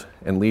bushings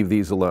and leave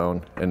these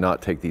alone and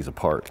not take these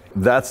apart.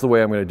 That's the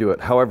way I'm going to do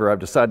it. However, I've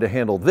decided to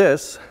handle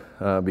this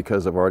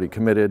because I've already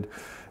committed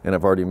and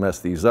I've already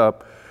messed these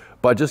up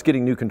by just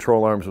getting new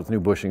control arms with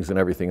new bushings and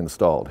everything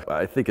installed.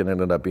 I think it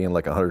ended up being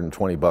like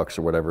 120 bucks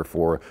or whatever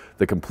for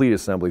the complete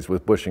assemblies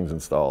with bushings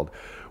installed.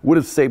 Would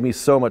have saved me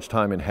so much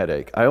time and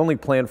headache. I only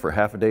planned for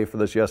half a day for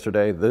this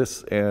yesterday.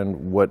 This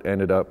and what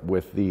ended up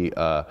with the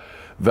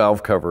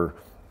valve cover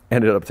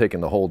ended up taking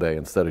the whole day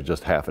instead of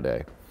just half a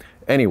day.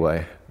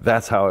 Anyway,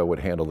 that's how I would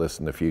handle this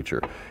in the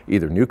future.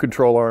 Either new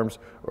control arms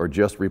or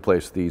just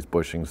replace these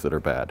bushings that are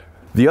bad.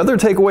 The other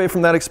takeaway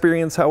from that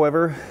experience,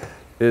 however,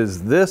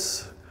 is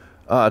this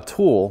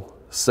tool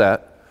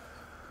set,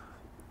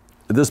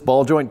 this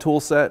ball joint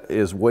tool set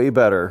is way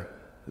better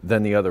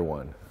than the other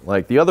one.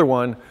 Like the other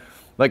one,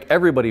 like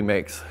everybody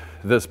makes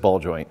this ball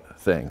joint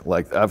thing.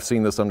 Like I've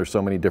seen this under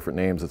so many different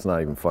names, it's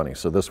not even funny.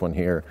 So this one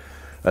here,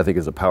 I think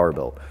is a power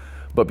built.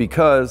 But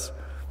because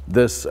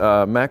this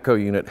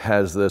Matco unit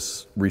has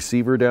this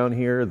receiver down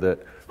here that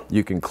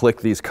you can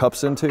click these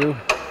cups into,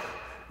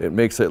 it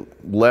makes it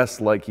less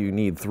like you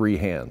need 3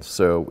 hands.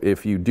 So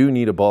if you do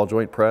need a ball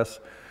joint press,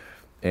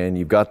 and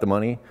you've got the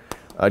money,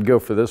 I'd go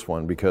for this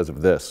one because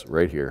of this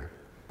right here.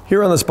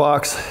 Here on this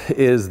box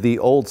is the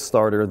old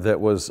starter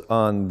that was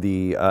on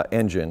the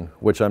engine,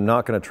 which I'm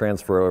not going to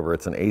transfer over.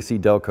 It's an AC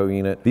Delco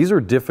unit. These are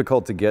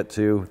difficult to get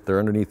to. They're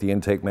underneath the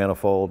intake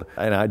manifold,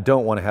 and I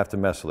don't want to have to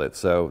mess with it.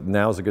 So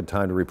now's a good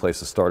time to replace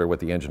the starter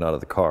with the engine out of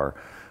the car.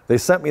 They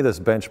sent me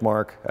this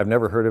benchmark. I've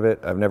never heard of it.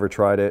 I've never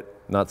tried it.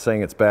 Not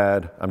saying it's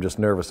bad. I'm just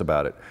nervous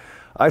about it.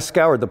 I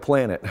scoured the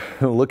planet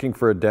looking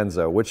for a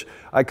Denso, which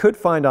I could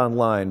find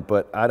online,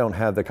 but I don't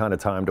have the kind of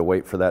time to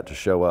wait for that to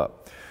show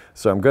up.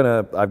 So I've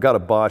got a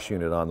Bosch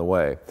unit on the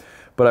way.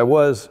 But I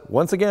was,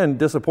 once again,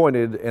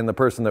 disappointed in the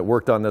person that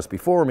worked on this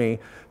before me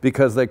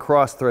because they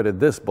cross-threaded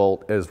this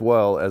bolt as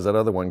well as that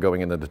other one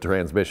going into the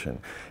transmission.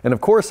 And of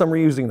course, I'm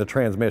reusing the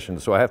transmission,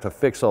 so I have to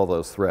fix all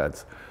those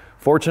threads.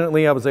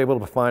 Fortunately, I was able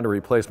to find a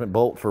replacement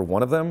bolt for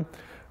one of them,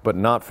 but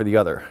not for the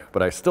other.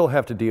 But I still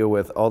have to deal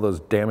with all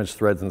those damaged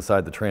threads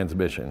inside the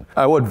transmission.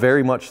 I would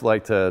very much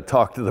like to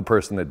talk to the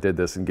person that did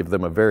this and give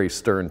them a very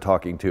stern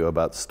talking to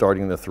about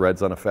starting the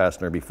threads on a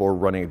fastener before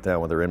running it down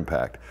with their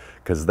impact,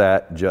 because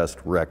that just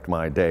wrecked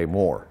my day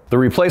more. The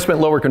replacement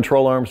lower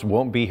control arms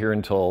won't be here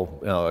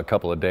until a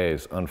couple of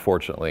days,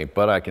 unfortunately,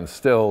 but I can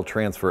still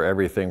transfer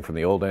everything from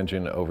the old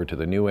engine over to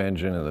the new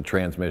engine and the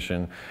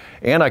transmission,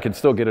 and I can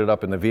still get it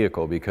up in the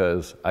vehicle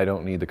because I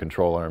don't need the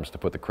control arms to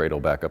put the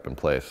cradle back up in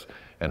place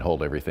and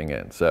hold everything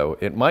in. So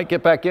it might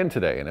get back in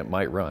today and it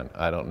might run.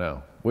 I don't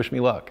know. Wish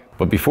me luck.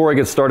 But before I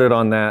get started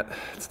on that,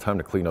 it's time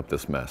to clean up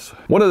this mess.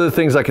 One of the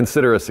things I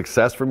consider a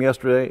success from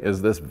yesterday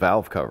is this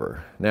valve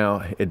cover.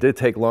 Now, it did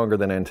take longer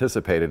than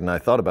anticipated, and I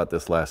thought about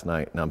this last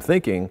night, and I'm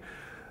thinking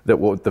that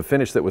what the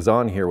finish that was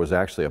on here was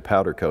actually a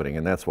powder coating,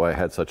 and that's why I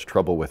had such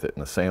trouble with it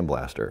in the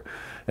sandblaster.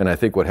 And I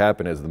think what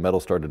happened is the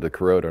metal started to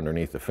corrode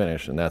underneath the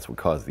finish, and that's what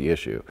caused the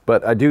issue.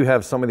 But I do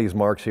have some of these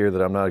marks here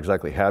that I'm not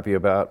exactly happy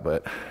about,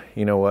 but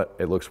you know what?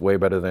 It looks way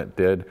better than it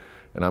did,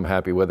 and I'm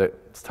happy with it.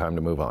 It's time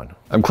to move on.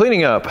 I'm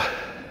cleaning up,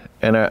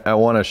 and I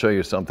want to show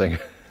you something.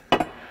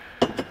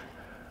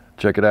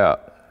 Check it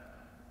out.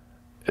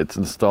 It's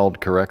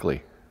installed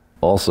correctly.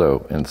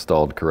 Also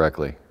installed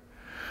correctly.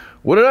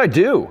 What did I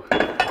do?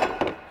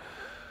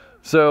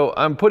 So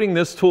I'm putting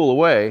this tool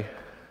away,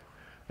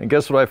 and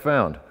guess what I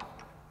found?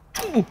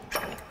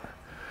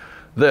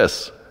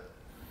 This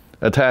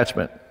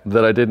attachment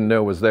that I didn't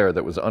know was there,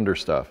 that was under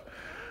stuff.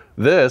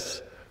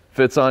 This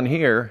fits on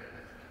here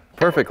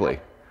perfectly.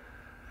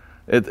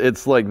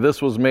 It's like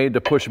this was made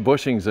to push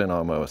bushings in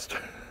almost.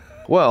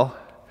 Well,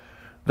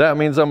 that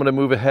means I'm going to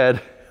move ahead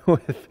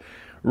with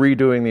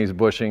redoing these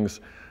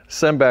bushings,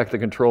 send back the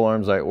control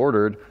arms I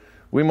ordered,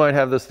 we might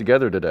have this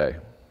together today.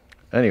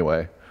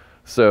 Anyway,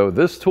 so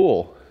this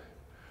tool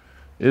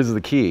is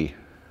the key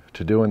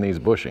to doing these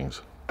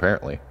bushings,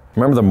 apparently.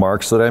 Remember the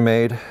marks that I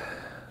made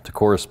to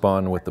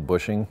correspond with the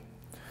bushing?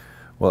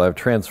 Well, I've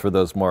transferred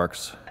those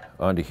marks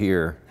onto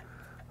here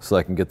so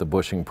I can get the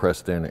bushing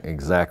pressed in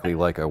exactly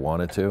like I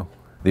want it to.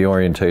 The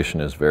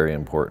orientation is very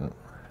important,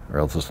 or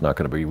else it's not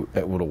going to be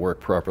able to work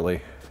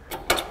properly.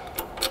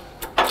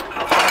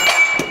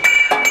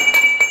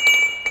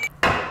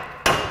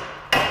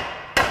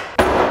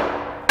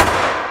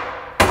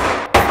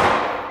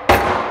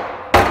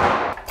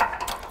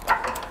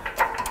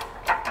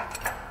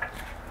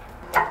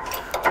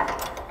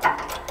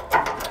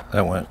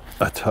 That went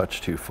a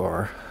touch too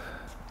far.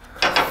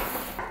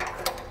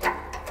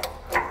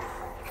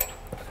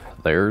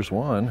 There's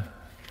one.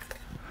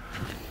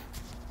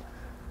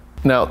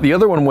 Now, the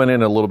other one went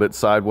in a little bit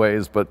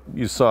sideways, but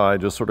you saw I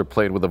just sort of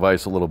played with the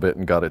vise a little bit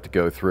and got it to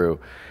go through.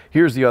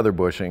 Here's the other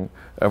bushing.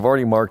 I've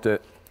already marked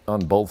it on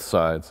both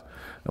sides.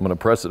 I'm gonna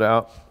press it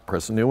out,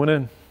 press a new one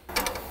in.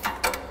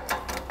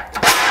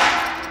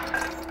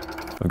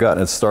 I've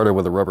gotten it started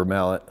with a rubber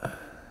mallet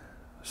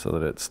so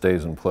that it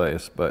stays in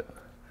place, but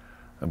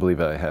I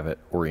believe I have it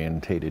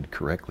orientated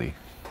correctly.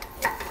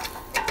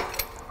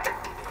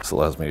 This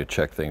allows me to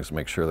check things to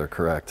make sure they're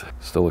correct.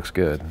 Still looks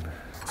good.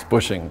 This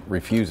bushing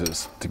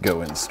refuses to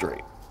go in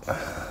straight.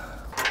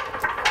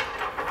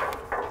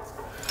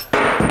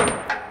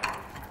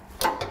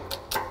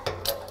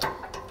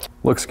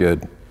 Looks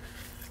good.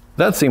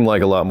 That seemed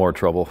like a lot more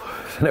trouble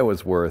than it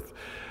was worth.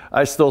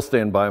 I still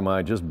stand by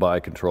my just buy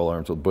control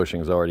arms with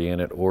bushings already in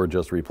it, or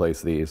just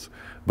replace these.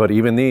 But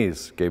even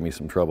these gave me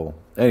some trouble.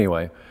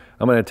 Anyway,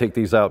 I'm gonna take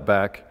these out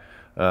back,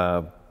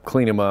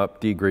 clean them up,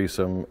 degrease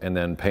them, and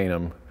then paint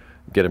them,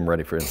 get them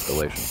ready for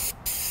installation.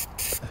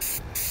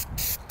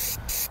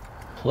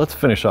 Let's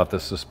finish off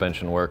this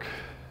suspension work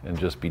and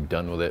just be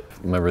done with it.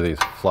 Remember these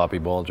floppy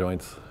ball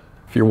joints?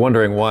 If you're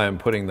wondering why I'm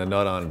putting the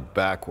nut on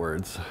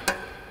backwards,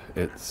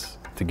 it's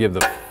to give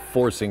the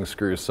forcing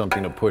screws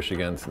something to push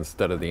against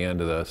instead of the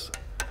end of this.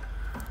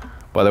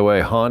 By the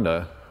way,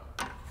 Honda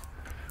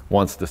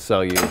wants to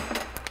sell you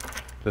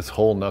this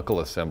whole knuckle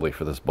assembly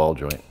for this ball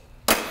joint,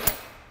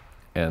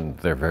 and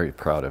they're very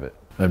proud of it.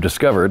 I've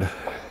discovered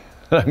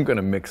that I'm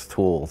gonna mix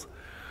tools.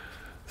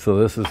 So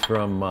this is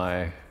from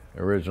my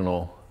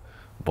original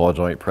ball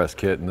joint press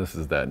kit, and this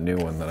is that new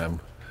one that I'm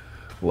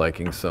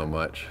liking so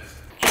much.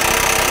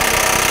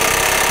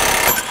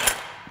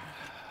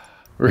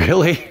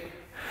 Really?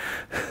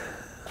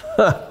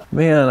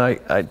 Man,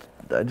 I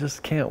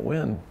just can't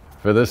win.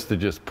 For this to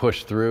just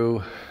push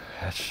through,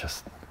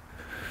 it's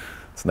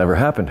never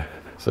happened.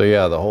 So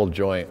yeah, the whole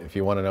joint, if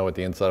you want to know what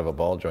the inside of a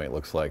ball joint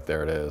looks like,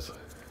 there it is.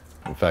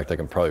 In fact, I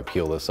can probably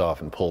peel this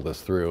off and pull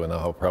this through, and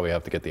I'll probably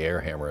have to get the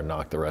air hammer and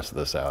knock the rest of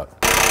this out.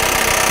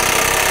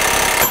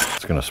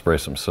 Just gonna spray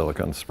some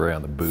silicone spray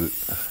on the boot.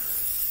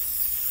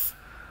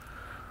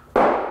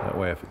 That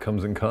way, if it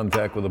comes in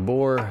contact with a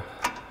bore,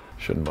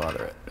 shouldn't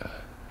bother it.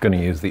 Gonna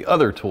use the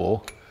other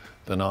tool,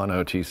 the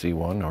non-OTC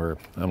one, or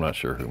I'm not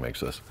sure who makes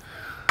this,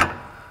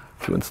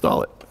 to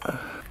install it.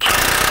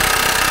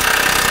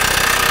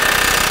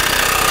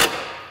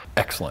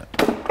 Excellent.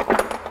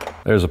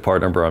 There's a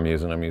part number I'm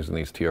using. I'm using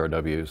these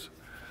TRWs.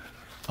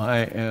 I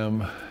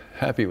am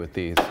happy with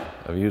these.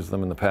 I've used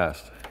them in the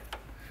past,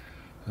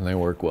 and they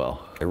work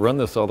well. I run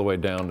this all the way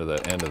down to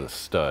the end of the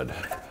stud,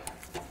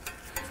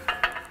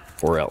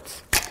 or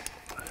else.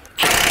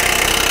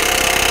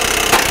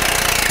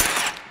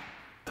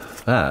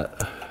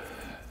 That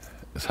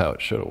is how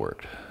it should have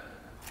worked.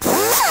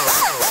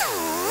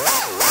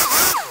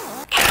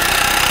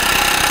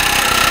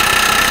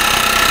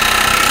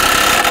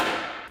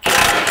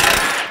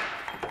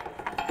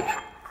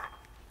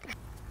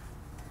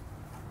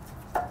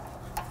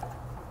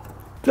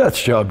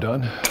 That's job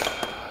done.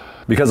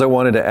 Because I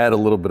wanted to add a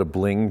little bit of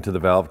bling to the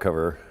valve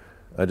cover,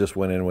 I just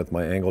went in with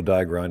my angle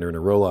die grinder and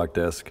a Rolock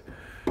disc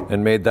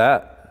and made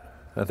that.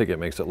 I think it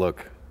makes it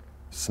look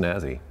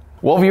snazzy.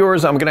 Well,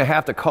 viewers, I'm gonna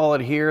have to call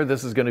it here.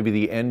 This is gonna be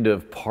the end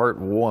of part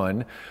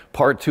 1.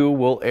 Part 2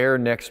 will air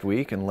next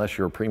week. Unless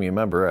you're a premium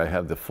member, I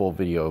have the full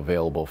video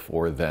available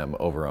for them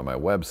over on my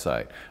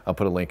website. I'll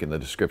put a link in the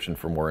description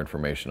for more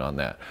information on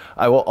that.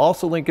 I will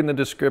also link in the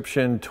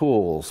description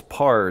tools,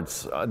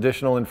 parts,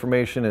 additional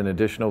information, and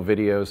additional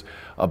videos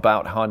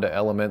about Honda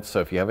Elements. So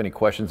if you have any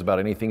questions about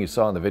anything you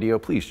saw in the video,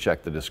 please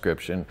check the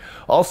description.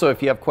 Also,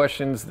 if you have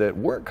questions that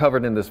weren't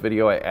covered in this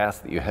video, I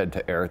ask that you head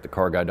to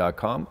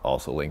EricTheCarGuy.com,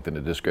 also linked in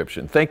the description.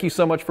 Thank you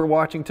so much for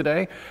watching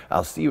today.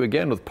 I'll see you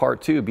again with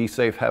part 2. Be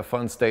safe, have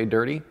fun, stay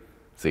dirty.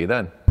 See you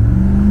then.